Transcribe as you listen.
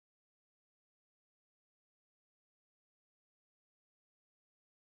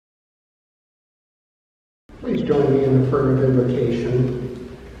Please join me in the prayer of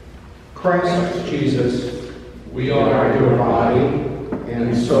invocation. Christ Jesus, we are your body,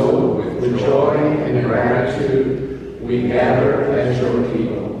 and so with joy and gratitude we gather as your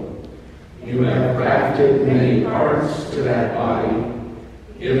people. You have crafted many parts to that body,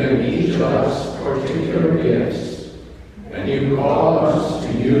 given each of us particular gifts, and you call us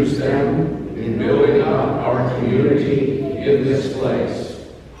to use them in building up our community in this place.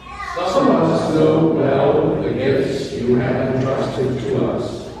 Some of us know well the gifts you have entrusted to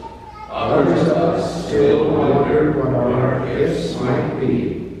us. Others of us still wonder what our gifts might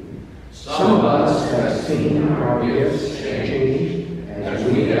be. Some of us have seen our gifts change as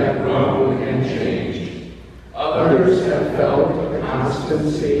we have grown and changed. Others have felt the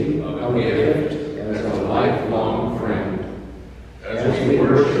constancy of a gift as a lifelong friend. As we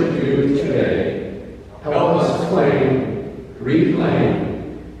worship you today, help us claim, reclaim,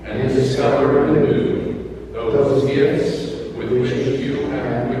 and discover anew those gifts with which you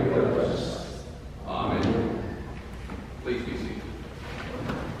have equipped us. Amen. Please be seated.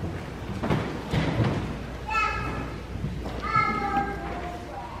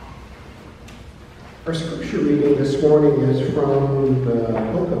 Our scripture reading this morning is from the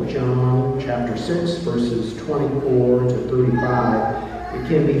book of John, chapter 6, verses 24 to 35. It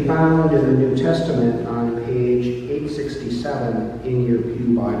can be found in the New Testament on page 867 in your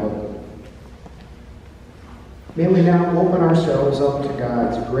Pew Bible. May we now open ourselves up to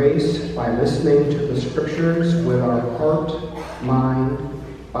God's grace by listening to the scriptures with our heart, mind,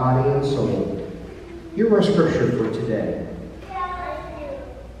 body, and soul. Hear our scripture for today.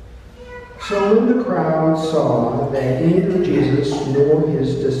 So when the crowd saw that neither Jesus nor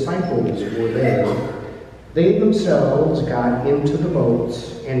his disciples were there, they themselves got into the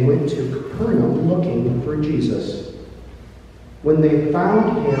boats and went to Capernaum looking for Jesus. When they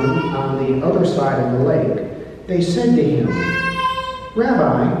found him on the other side of the lake, they said to him,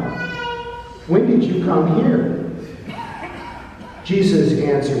 "Rabbi, when did you come here?" Jesus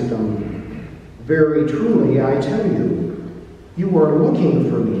answered them, "Very truly I tell you, you are looking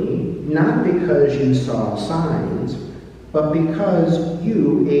for me, not because you saw signs, but because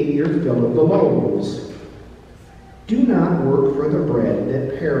you ate your fill of the loaves. Do not work for the bread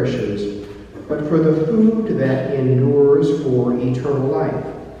that perishes, but for the food that endures for eternal life,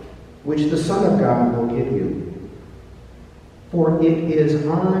 which the Son of God will give you. For it is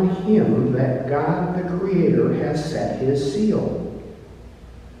on him that God the Creator has set his seal."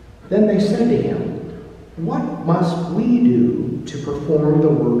 Then they said to him, "What must we do to perform the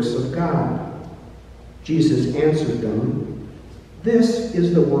works of God?" Jesus answered them, "This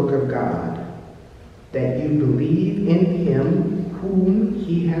is the work of God, that you believe in him whom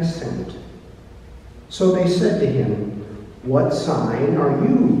he has sent." So they said to him, "What sign are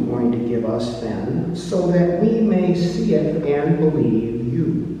you going to give us then, so that we may see it and believe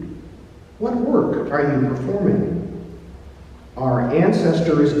you? What work are you performing?" "Our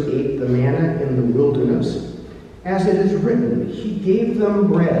ancestors ate the manna in the wilderness. As it is written, he gave them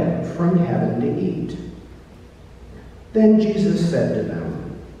bread from heaven to eat." Then Jesus said to them,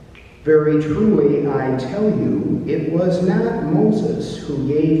 "Very truly I tell you, it was not Moses who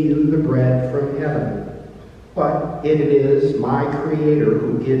gave you the bread from heaven, but it is my Creator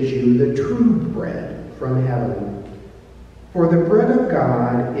who gives you the true bread from heaven. For the bread of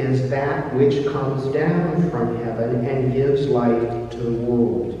God is that which comes down from heaven and gives life to the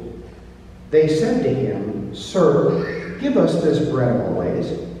world." They said to him, "Sir, give us this bread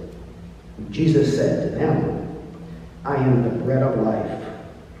always." Jesus said to them, "I am the bread of life.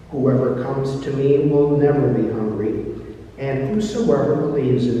 Whoever comes to me will never be hungry, and whosoever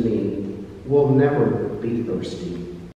believes in me will never be thirsty.